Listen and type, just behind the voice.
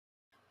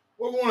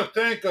Well, we want to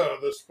thank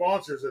the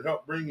sponsors that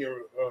help bring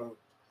you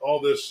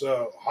all this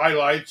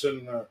highlights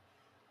and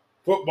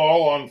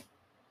football on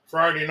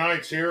Friday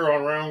nights here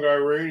on Round Guy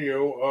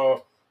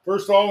Radio.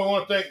 First of all, we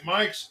want to thank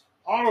Mike's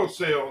Auto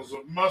Sales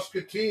of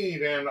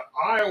Muscatine and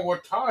Iowa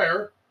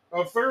Tire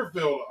of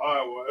Fairfield,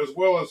 Iowa, as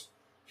well as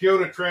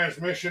Kyoto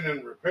Transmission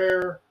and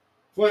Repair,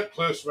 Flint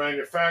Cliffs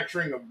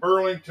Manufacturing of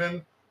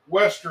Burlington,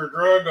 Wester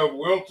Drug of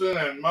Wilton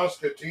and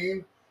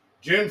Muscatine,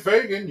 Jim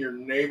Fagan, your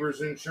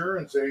neighbor's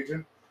insurance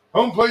agent,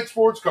 Home Plate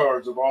Sports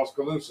Cards of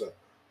Oskaloosa,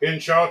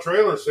 Henshaw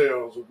Trailer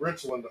Sales of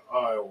Richland,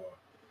 Iowa,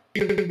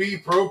 B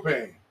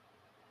Propane,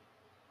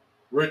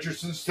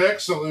 Richardson's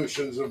Tech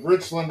Solutions of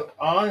Richland,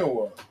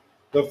 Iowa,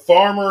 the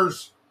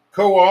Farmers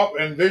Co-op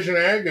and Vision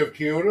Ag of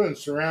Kyoto and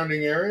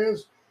surrounding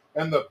areas,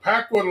 and the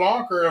Packwood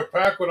Locker of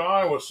Packwood,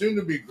 Iowa, soon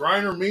to be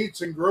Griner Meats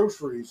and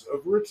Groceries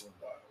of Richland,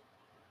 Iowa.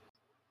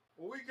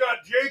 Well, we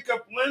got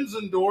Jacob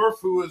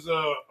Lenzendorf, who is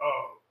a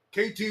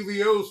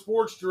KTVO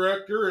sports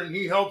director, and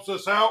he helps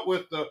us out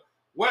with the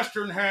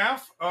western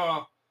half.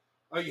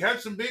 You had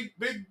some big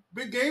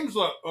games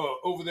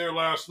over there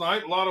last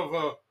night. A lot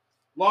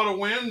of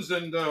wins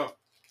and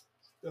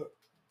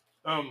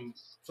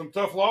some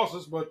tough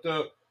losses. But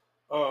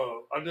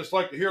I'd just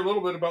like to hear a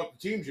little bit about the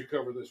teams you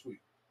cover this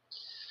week.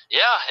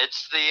 Yeah,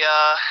 it's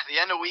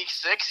the end of week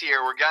 6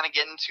 here. We're gonna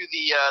get into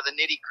the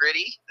nitty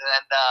gritty,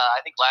 and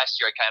I think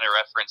last year I kind of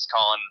referenced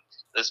calling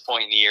this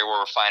point in the year where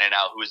we're finding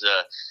out who's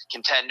a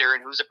contender and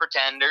who's a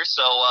pretender.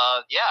 So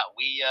yeah,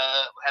 we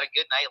had a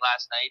good night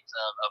last night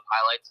of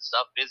highlights and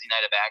stuff. Busy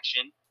night of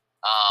action.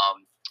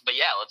 But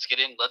yeah, let's get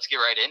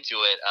right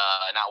into it.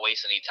 Not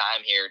waste any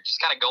time here.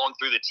 Just kind of going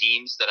through the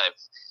teams that I've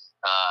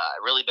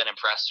really been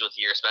impressed with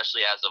here,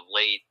 especially as of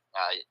late.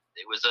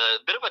 It was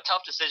a bit of a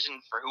tough decision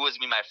for who was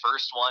going to be my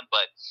first one,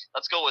 but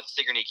let's go with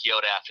Sigourney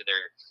Kyoto after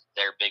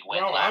their big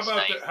win last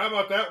night. How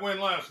about that win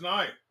last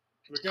night?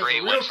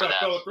 Great win for them.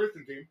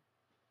 Christian team.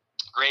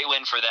 Great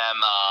win for them.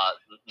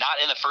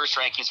 Not in the first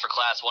rankings for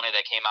Class 1A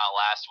that came out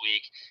last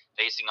week,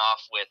 facing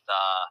off with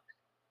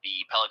the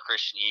Pella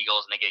Christian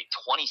Eagles, and they get a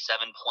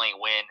 27-point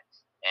win.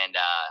 And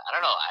I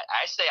don't know.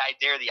 I say I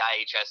dare the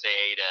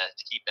IHSAA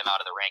to keep them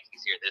out of the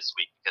rankings here this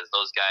week because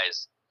those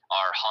guys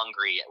are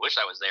hungry. I wish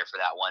I was there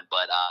for that one,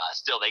 but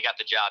still, they got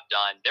the job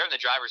done. They're in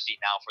the driver's seat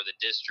now for the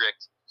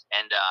district,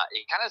 and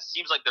it kind of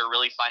seems like they're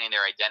really finding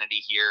their identity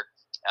here.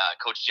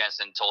 Coach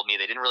Jensen told me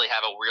they didn't really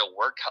have a real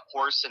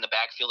workhorse in the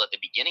backfield at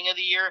the beginning of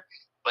the year,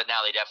 but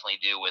now they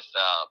definitely do with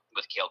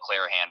Cale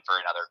Clarahan for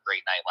another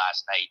great night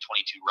last night.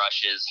 22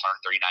 rushes,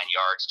 139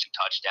 yards, 2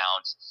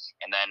 touchdowns,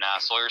 and then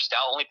Sawyer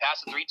Stout only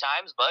passed it 3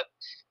 times, but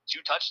 2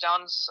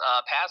 touchdowns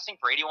passing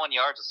for 81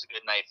 yards. It's a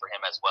good night for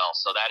him as well.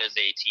 So that is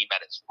a team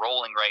that is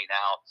rolling right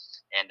now,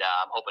 and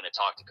I'm hoping to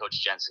talk to Coach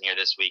Jensen here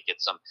this week,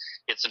 get some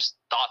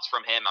thoughts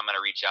from him. I'm going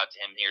to reach out to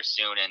him here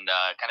soon and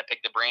kind of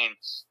pick the brain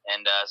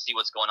and see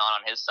what's going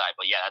on his side.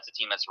 But yeah, that's a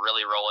team that's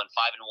really rolling,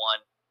 5-1,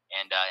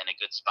 and in a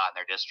good spot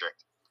in their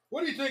district.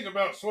 What do you think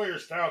about Sawyer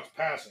Stout's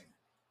passing?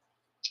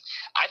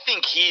 I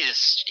think he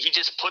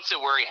just puts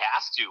it where he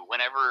has to.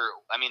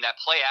 That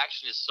play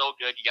action is so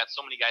good. You got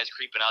so many guys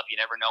creeping up. You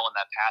never know when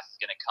that pass is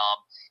going to come.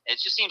 And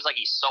it just seems like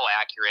he's so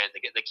accurate.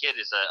 The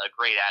kid is a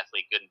great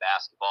athlete, good in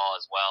basketball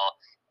as well,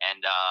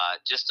 and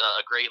just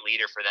a great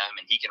leader for them.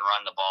 And he can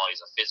run the ball.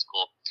 He's a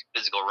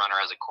physical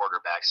runner as a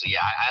quarterback. So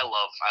yeah, I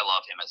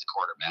love him as a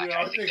quarterback.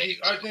 Yeah,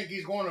 I think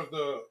he's one of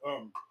the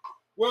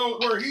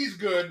where he's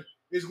good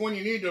is when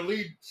you need to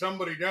lead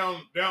somebody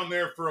down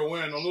there for a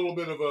win. A little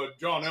bit of a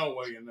John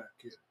Elway in that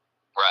kid.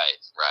 Right.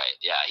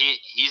 Yeah,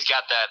 he's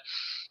got that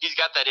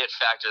it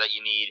factor that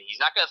you need.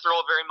 He's not going to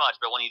throw it very much,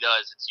 but when he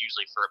does, it's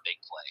usually for a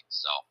big play.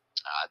 So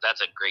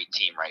that's a great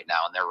team right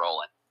now, and they're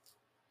rolling.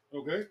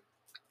 Okay.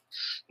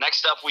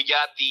 Next up, we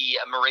got the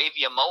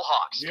Moravia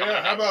Mohawks.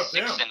 Yeah, how about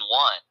 6-1. them?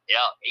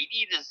 Yeah,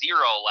 80-0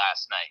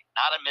 last night.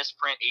 Not a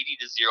misprint.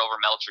 80-0 over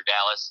Melcher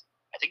Dallas.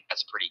 I think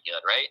that's pretty good,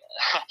 right?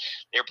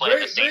 They're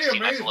playing the same team.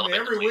 They amaze me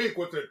every week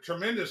with the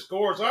tremendous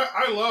scores.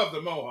 I love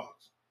the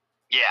Mohawks.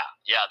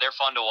 Yeah, they're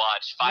fun to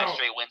watch. 5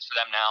 straight wins for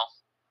them now.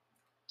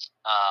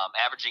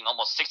 Averaging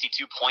almost 62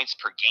 points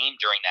per game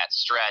during that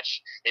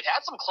stretch. They've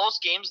had some close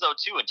games though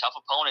too, and tough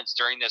opponents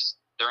during this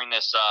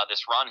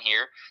run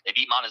here. They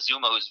beat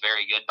Montezuma, who's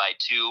very good, by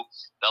 2.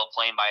 Bell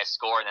Plain by a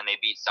score, and then they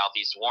beat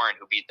Southeast Warren,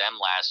 who beat them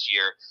last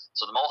year.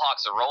 So the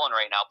Mohawks are rolling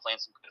right now, playing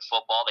some good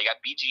football. They got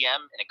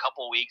BGM in a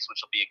couple weeks,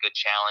 which will be a good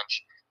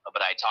challenge.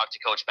 But I talked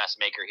to Coach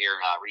Messmaker here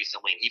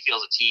recently, and he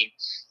feels the team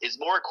is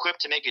more equipped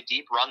to make a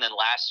deep run than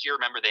last year.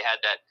 Remember, they had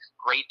that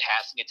great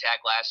passing attack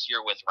last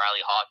year with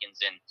Riley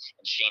Hawkins and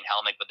Shane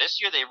Helmick. But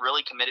this year, they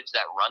really committed to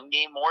that run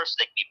game more so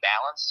they can be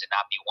balanced and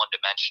not be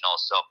one-dimensional.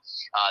 So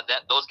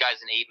those guys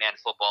in 8-man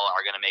football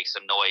are going to make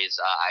some noise,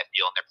 I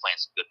feel, and they're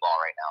playing some good ball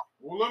right now.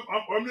 Well,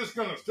 I'm just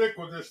going to stick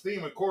with this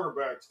theme of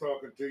quarterbacks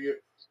talking to you.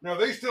 Now,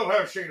 they still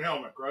have Shane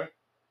Helmick, right?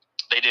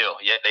 They do.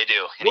 Yeah, they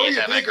do. And what he's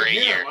do you having think a great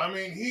of him? year. I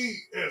mean, he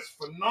has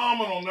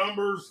phenomenal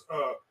numbers.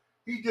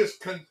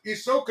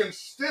 He's so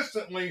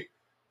consistently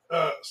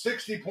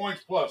 60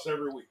 points plus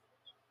every week.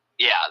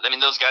 Yeah, I mean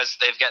those guys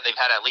they've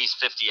had at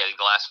least 50 I think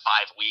the last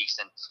 5 weeks,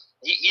 and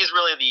he's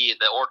really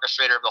the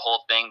orchestrator of the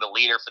whole thing, the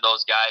leader for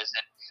those guys,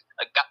 and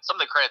some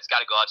of the credit's got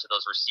to go out to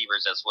those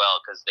receivers as well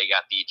because they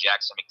got the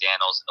Jackson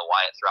McDaniels and the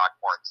Wyatt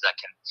Throckmortons that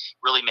can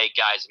really make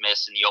guys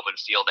miss in the open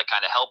field that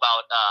kind of help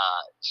out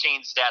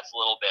Shane's stats a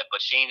little bit. But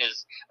Shane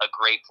is a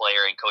great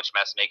player, and Coach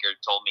Messmaker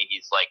told me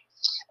he's like,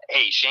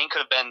 hey, Shane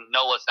could have been,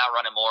 no, let's not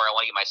run it more. I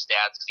want to get my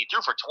stats because he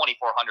threw for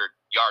 2,400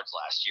 yards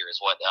last year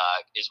is what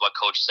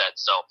Coach said.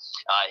 So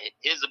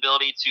his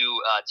ability to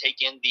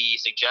take in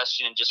the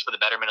suggestion and just for the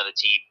betterment of the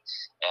team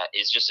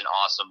is just an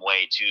awesome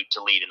way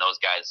to lead, and those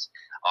guys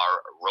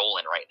are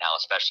rolling right now,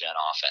 especially on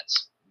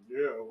offense.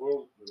 Yeah,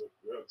 well,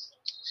 yeah.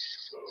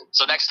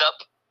 So next up,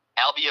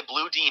 Albia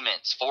Blue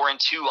Demons,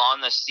 4-2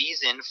 on the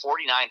season,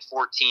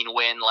 49-14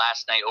 win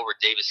last night over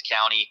Davis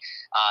County.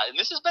 And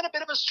this has been a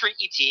bit of a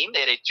streaky team.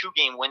 They had a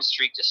 2-game win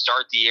streak to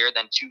start the year,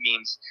 then 2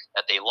 games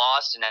that they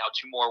lost, and now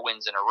 2 more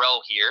wins in a row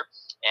here.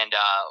 And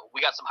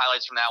we got some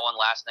highlights from that one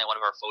last night. One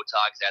of our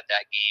photogs at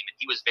that game, and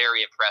he was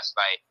very impressed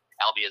by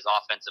Albia's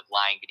offensive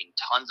line, getting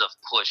tons of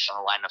push on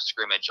the line of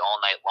scrimmage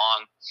all night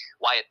long.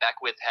 Wyatt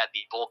Beckwith had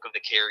the bulk of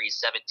the carries,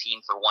 17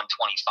 for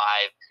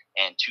 125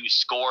 and 2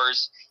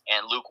 scores.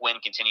 And Luke Wynn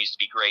continues to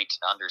be great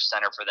under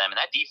center for them. And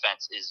that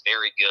defense is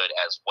very good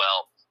as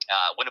well.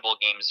 Winnable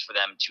games for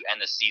them to end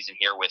the season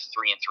here with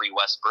 3-3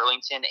 West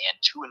Burlington and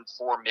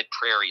 2-4 Mid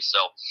Prairie. So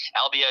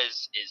Albia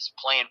is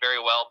playing very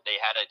well. They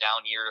had a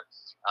down year,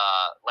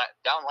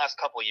 down last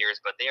couple of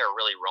years, but they are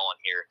really rolling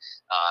here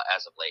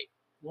as of late.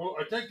 Well,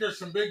 I think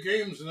there's some big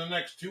games in the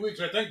next 2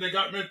 weeks. I think they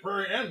got Mid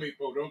Prairie and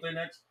Meepo, don't they?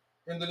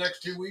 In the next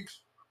 2 weeks.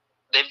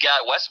 They've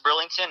got West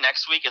Burlington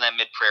next week, and then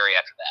Mid Prairie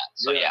after that.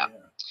 So yeah.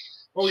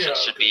 Oh yeah.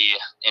 Should be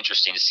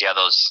interesting to see how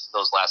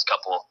those last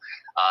couple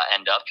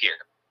end up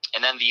here.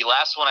 And then the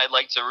last one I'd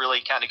like to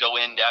really kind of go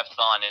in depth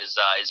on is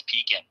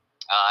Pekin.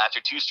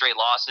 After 2 straight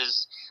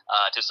losses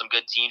to some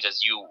good teams,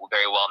 as you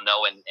very well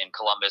know, in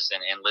Columbus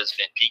and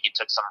Lisbon, Pekin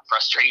took some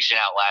frustration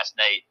out last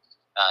night.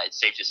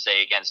 It's safe to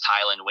say against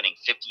Highland, winning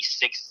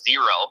 56-0,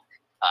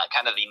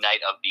 kind of the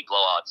night of the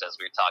blowouts, as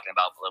we were talking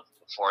about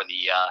before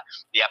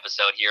the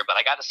episode here. But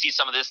I got to see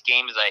some of this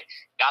game as I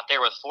got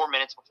there with 4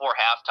 minutes before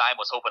halftime.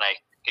 Was hoping I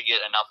could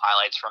get enough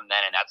highlights from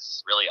then, and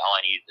that's really all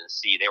I needed to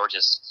see. They were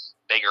just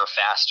bigger,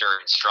 faster,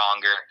 and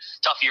stronger.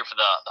 Tough year for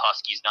the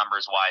Huskies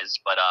numbers-wise,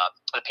 but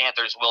the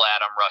Panthers, Will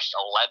Adam rushed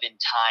 11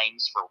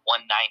 times for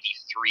 193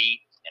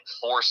 and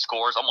 4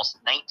 scores, almost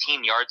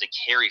 19 yards a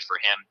carry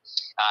for him.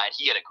 And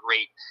he had a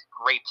great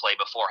play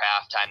before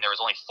halftime. There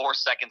was only 4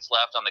 seconds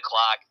left on the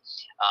clock,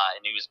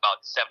 and he was about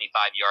 75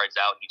 yards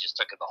out. He just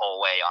took it the whole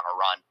way on a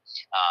run,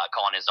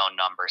 calling his own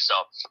number.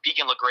 So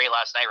Pekin looked great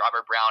last night.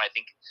 Robert Brown, I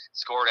think,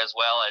 scored as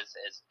well as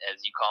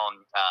you call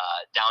him,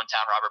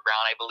 downtown Robert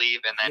Brown, I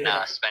believe, and then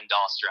Sven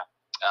Dahlstrom.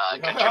 I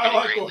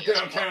like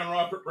downtown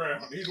Robert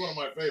Brown. He's one of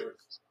my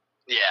favorites.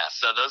 Yeah,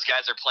 so those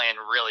guys are playing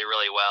really,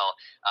 really well,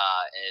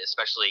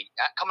 especially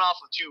coming off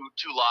of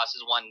two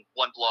losses, one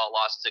blowout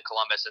loss to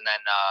Columbus, and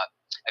then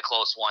a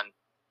close one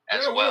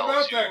as well.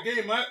 What about that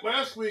game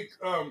last week?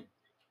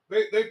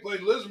 They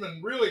played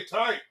Lisbon really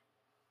tight.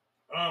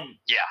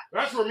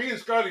 That's where me and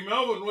Scotty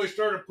Melvin really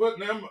started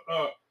putting them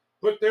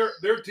put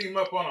their team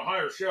up on a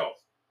higher shelf.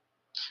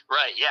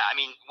 Right. Yeah. I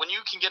mean, when you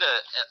can get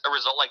a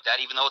result like that,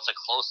 even though it's a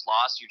close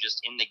loss, you're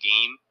just in the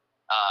game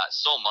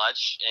so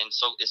much, and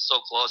it's so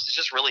close. It's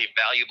just really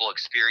valuable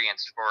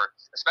experience for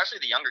especially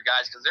the younger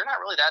guys because they're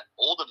not really that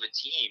old of a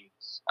team.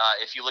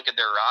 If you look at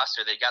their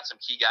roster, they got some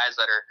key guys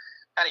that are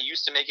kind of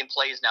used to making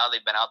plays now.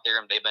 They've been out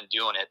there and they've been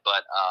doing it.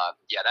 But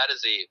that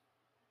is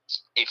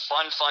a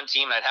fun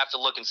team. I'd have to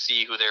look and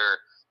see who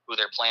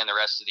they're playing the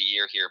rest of the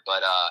year here.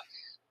 But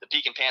the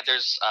Pekin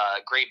Panthers,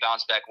 great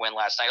bounce back win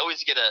last night.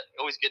 Always good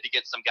to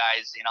get some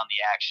guys in on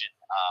the action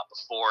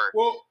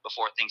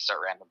before things start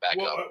ramping back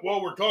up.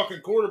 While we're talking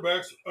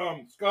quarterbacks,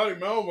 Scotty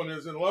Melvin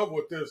is in love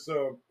with this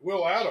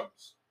Will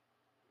Adams.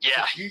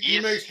 Yeah, he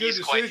makes good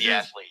decisions. Quite the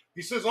athlete.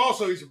 He says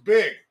also he's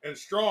big and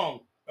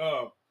strong.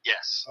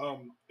 Yes.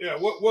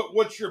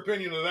 What's your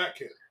opinion of that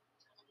kid?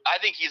 I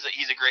think he's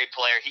a great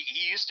player.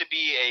 He used to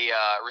be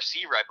a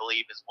receiver, I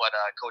believe, is what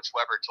Coach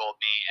Weber told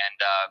me, and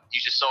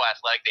he's just so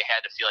athletic. They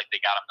had to feel like they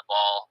got him the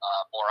ball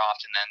more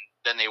often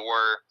than they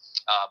were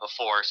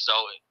before. So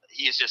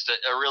he's just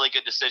a really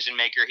good decision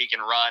maker. He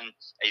can run.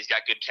 He's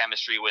got good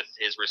chemistry with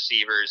his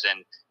receivers,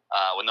 and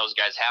when those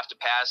guys have to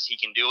pass, he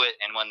can do it.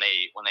 And when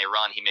they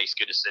run, he makes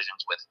good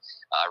decisions with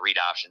read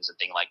options and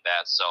things like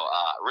that. So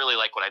really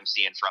like what I'm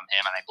seeing from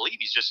him. And I believe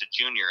he's just a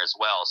junior as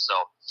well. So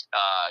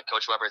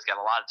Coach Weber's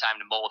got a lot of time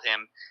to mold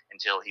him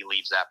until he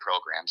leaves that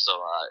program. So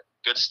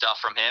good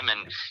stuff from him.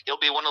 And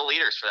he'll be one of the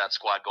leaders for that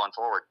squad going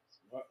forward.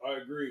 I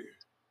agree.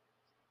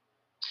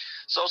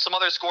 So some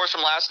other scores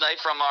from last night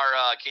from our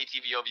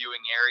KTVO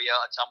viewing area.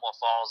 Ottumwa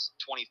Falls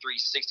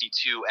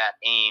 23-62 at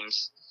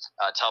Ames.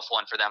 Tough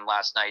one for them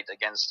last night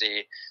against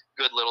a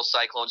good little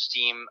Cyclones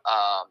team.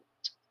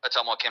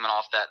 Ottumwa coming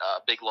off that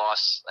big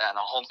loss and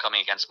a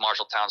homecoming against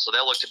Marshalltown. So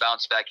they'll look to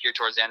bounce back here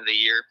towards the end of the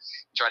year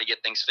and try to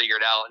get things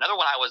figured out. Another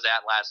one I was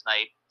at last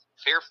night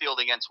Fairfield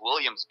against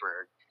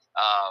Williamsburg.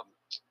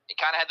 I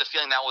kind of had the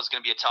feeling that was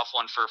going to be a tough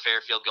one for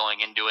Fairfield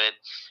going into it.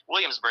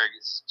 Williamsburg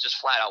is just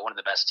flat out one of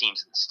the best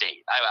teams in the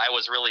state. I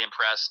was really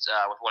impressed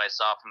with what I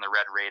saw from the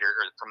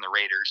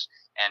Raiders,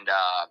 and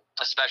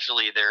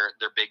especially their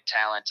big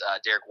talent,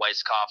 Derek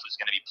Weisskopf, who's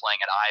going to be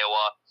playing at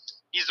Iowa.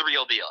 He's the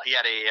real deal. He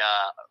had a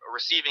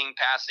receiving,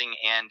 passing,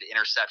 and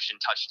interception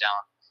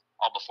touchdown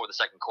all before the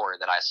second quarter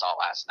that I saw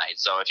last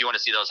night. So if you want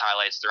to see those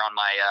highlights, they're on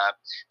my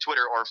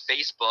Twitter or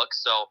Facebook.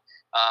 So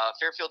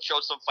Fairfield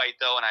showed some fight,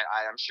 though, and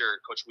I'm sure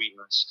Coach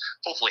Wheaton's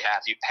hopefully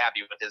happy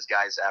with his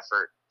guys'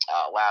 effort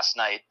last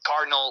night.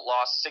 Cardinal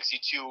lost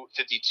 6-52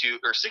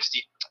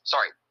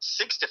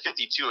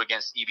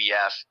 against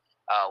EBF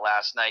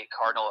last night.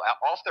 Cardinal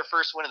off their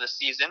first win of the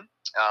season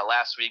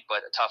last week,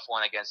 but a tough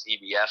one against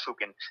EBF, who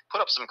can put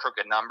up some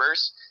crooked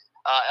numbers.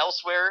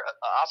 Elsewhere,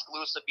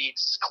 Oskaloosa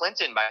beats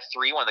Clinton by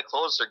 3, one of the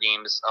closer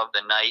games of the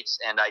night,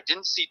 and I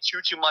didn't see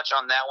too much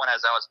on that one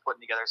as I was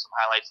putting together some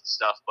highlights and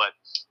stuff, but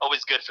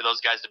always good for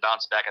those guys to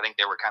bounce back. I think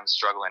they were kind of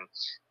struggling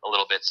a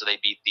little bit, so they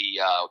beat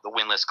the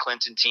winless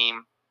Clinton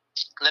team.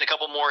 And then a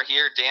couple more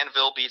here.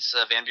 Danville beats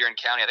Van Buren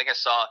County. I think I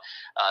saw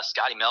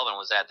Scotty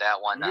Melvin was at that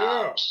one.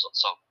 Yeah.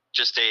 So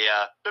just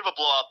a bit of a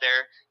blowout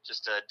there,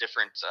 just a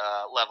different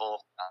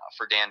level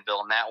for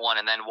Danville in that one.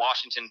 And then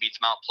Washington beats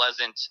Mount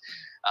Pleasant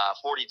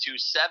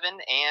 42-7,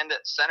 and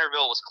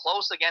Centerville was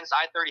close against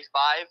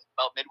I-35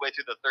 about midway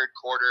through the third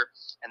quarter,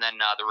 and then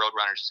the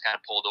Roadrunners just kind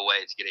of pulled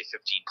away to get a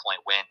 15-point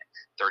win,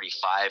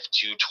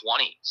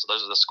 35-20. So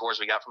those are the scores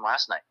we got from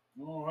last night.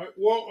 All right.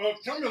 Well,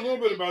 tell me a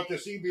little bit about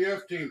this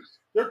EBF team.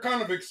 They're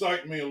kind of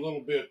exciting me a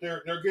little bit. They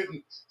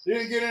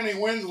didn't get any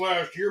wins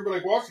last year, but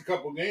I watched a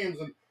couple games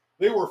and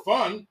they were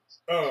fun.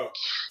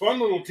 Fun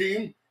little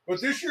team. But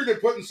this year they're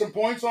putting some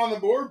points on the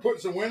board, putting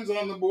some wins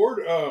on the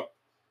board.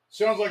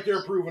 Sounds like they're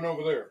improving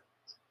over there.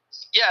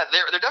 Yeah,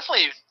 they're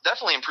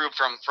definitely improved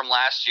from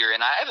last year,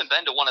 and I haven't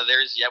been to one of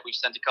theirs yet. We've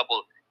sent a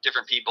couple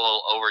different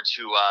people over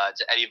to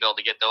Eddyville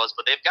to get those,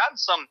 but they've gotten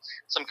some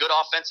good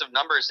offensive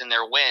numbers in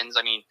their wins.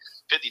 I mean,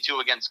 52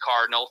 against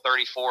Cardinal,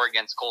 34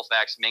 against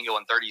Colfax Mingo,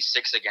 and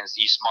 36 against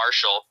East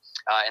Marshall.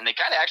 And they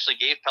kind of actually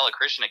gave Pella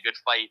Christian a good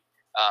fight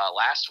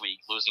last week,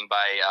 losing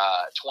by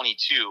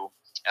 22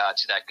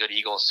 to that good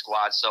Eagles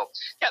squad. So,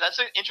 yeah, that's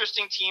an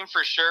interesting team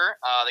for sure.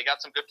 They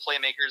got some good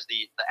playmakers,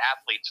 the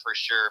athletes for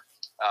sure.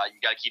 You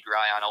got to keep your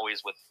eye on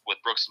always with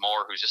Brooks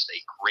Moore, who's just a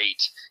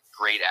great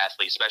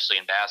athlete, especially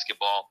in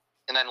basketball.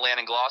 And then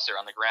Landon Glosser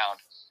on the ground,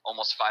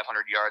 almost 500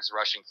 yards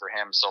rushing for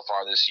him so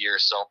far this year.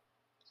 So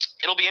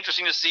it'll be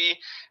interesting to see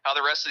how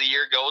the rest of the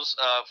year goes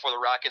for the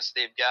Rockets.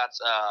 They've got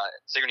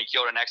Sigourney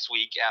Kyoto next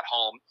week at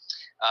home.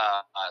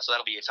 So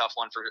that'll be a tough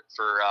one for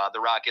the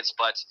Rockets.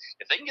 But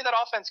if they can get that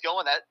offense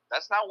going,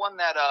 that's not one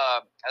that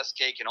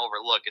SK can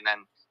overlook. And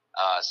then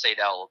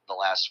Sadell the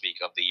last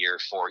week of the year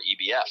for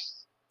EBF.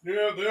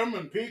 Yeah, them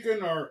and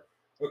Pekin are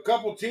a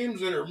couple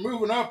teams that are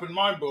moving up in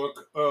my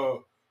book,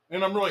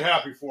 and I'm really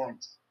happy for them.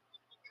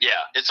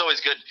 Yeah, it's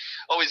always good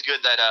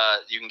that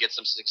you can get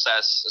some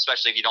success,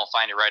 especially if you don't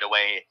find it right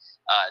away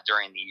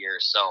during the year.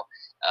 So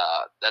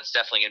that's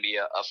definitely going to be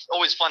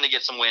always fun to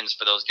get some wins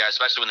for those guys,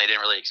 especially when they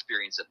didn't really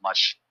experience it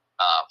much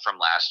from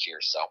last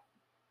year. So,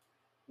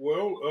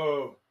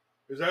 well,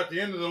 is that the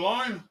end of the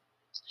line?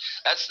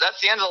 That's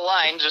the end of the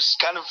line. Just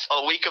kind of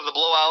a week of the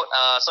blowout.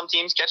 Some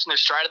teams catching their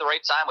stride at the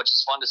right time, which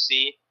is fun to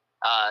see.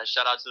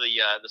 Shout out to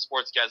the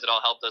sports guys that all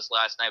helped us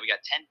last night. We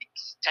got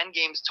 10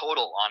 games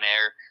total on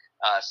air.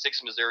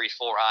 6 Missouri,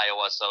 4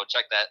 Iowa. So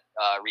check that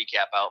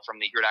recap out from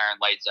the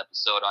Gridiron Lights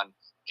episode on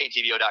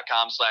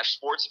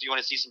KTVO.com/sports if you want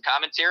to see some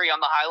commentary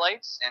on the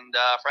highlights. And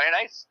Friday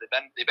nights,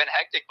 they've been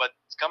hectic, but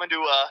it's coming to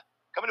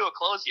a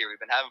close here. We've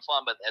been having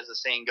fun, but as the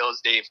saying goes,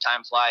 Dave,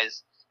 time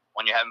flies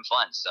when you're having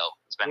fun. So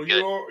it's been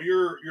good.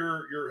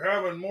 You're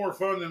having more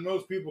fun than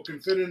most people can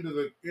fit into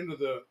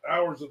the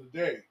hours of the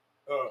day.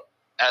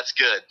 That's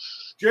good.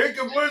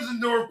 Jacob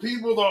Lenzendorf,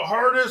 people, the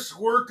hardest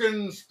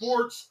working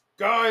sports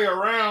guy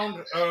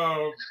around,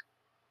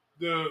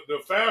 the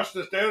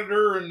fastest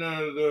editor, and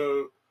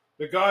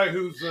the guy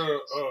who's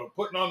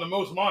putting on the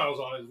most miles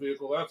on his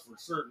vehicle. That's for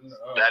certain.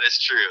 That is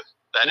true.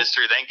 That is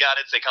true. Thank God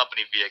it's a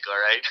company vehicle,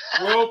 right?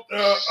 Well,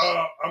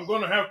 I'm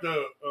going to have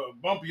to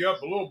bump you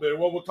up a little bit.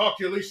 Well, we'll talk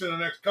to you at least in the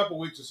next couple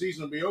of weeks. The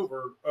season will be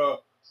over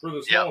for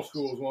the small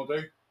schools, won't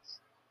they?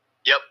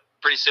 Yep.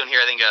 Pretty soon here.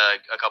 I think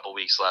a couple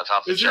weeks left.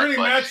 Is there any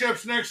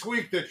matchups next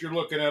week that you're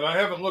looking at? I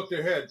haven't looked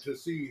ahead to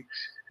see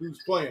who's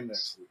playing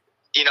next week.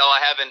 You know,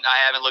 I haven't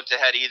looked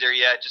ahead either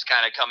yet. Just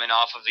kind of coming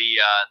off of the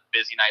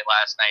busy night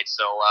last night,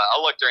 so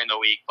I'll look during the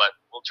week. But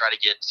we'll try to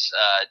get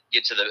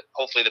to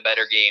hopefully the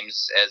better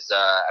games, as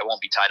I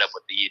won't be tied up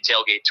with the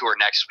tailgate tour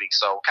next week.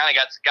 So kind of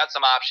got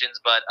some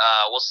options, but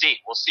we'll see.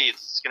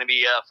 It's going to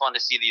be fun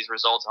to see these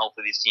results, and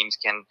hopefully these teams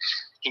can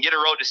get a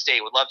road to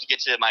state. Would love to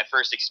get to my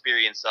first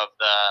experience of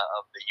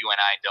the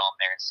UNI Dome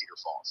there in Cedar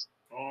Falls.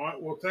 All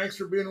right. Well, thanks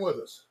for being with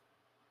us.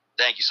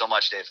 Thank you so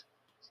much, Dave.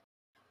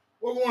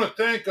 Well, we want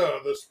to thank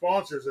the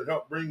sponsors that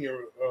help bring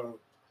you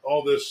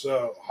all this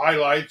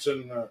highlights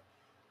and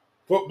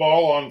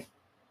football on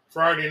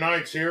Friday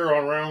nights here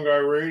on Round Guy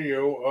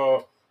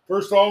Radio.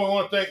 First of all, we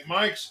want to thank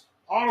Mike's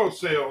Auto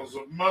Sales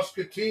of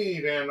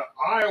Muscatine and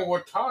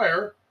Iowa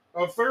Tire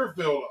of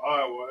Fairfield,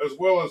 Iowa, as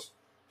well as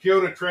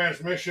Kyoto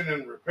Transmission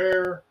and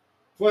Repair,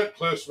 Flint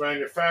Cliffs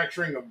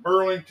Manufacturing of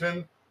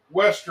Burlington,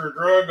 Wester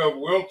Drug of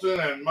Wilton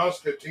and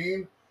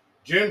Muscatine,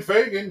 Jen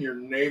Fagan, your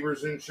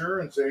neighbor's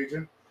insurance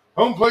agent,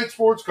 Home Plate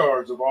Sports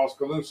Cards of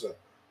Oskaloosa,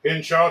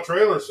 Hinshaw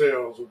Trailer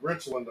Sales of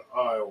Richland,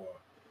 Iowa,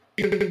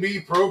 B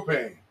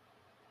Propane,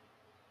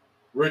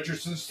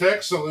 Richardson's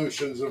Tech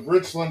Solutions of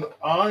Richland,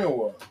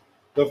 Iowa,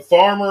 the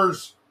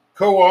Farmers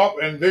Co-op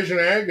and Vision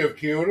Ag of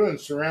Kyoto and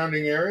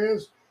surrounding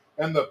areas,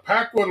 and the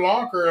Packwood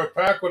Locker of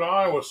Packwood,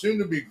 Iowa, soon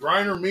to be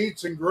Griner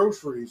Meats and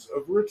Groceries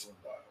of Richland.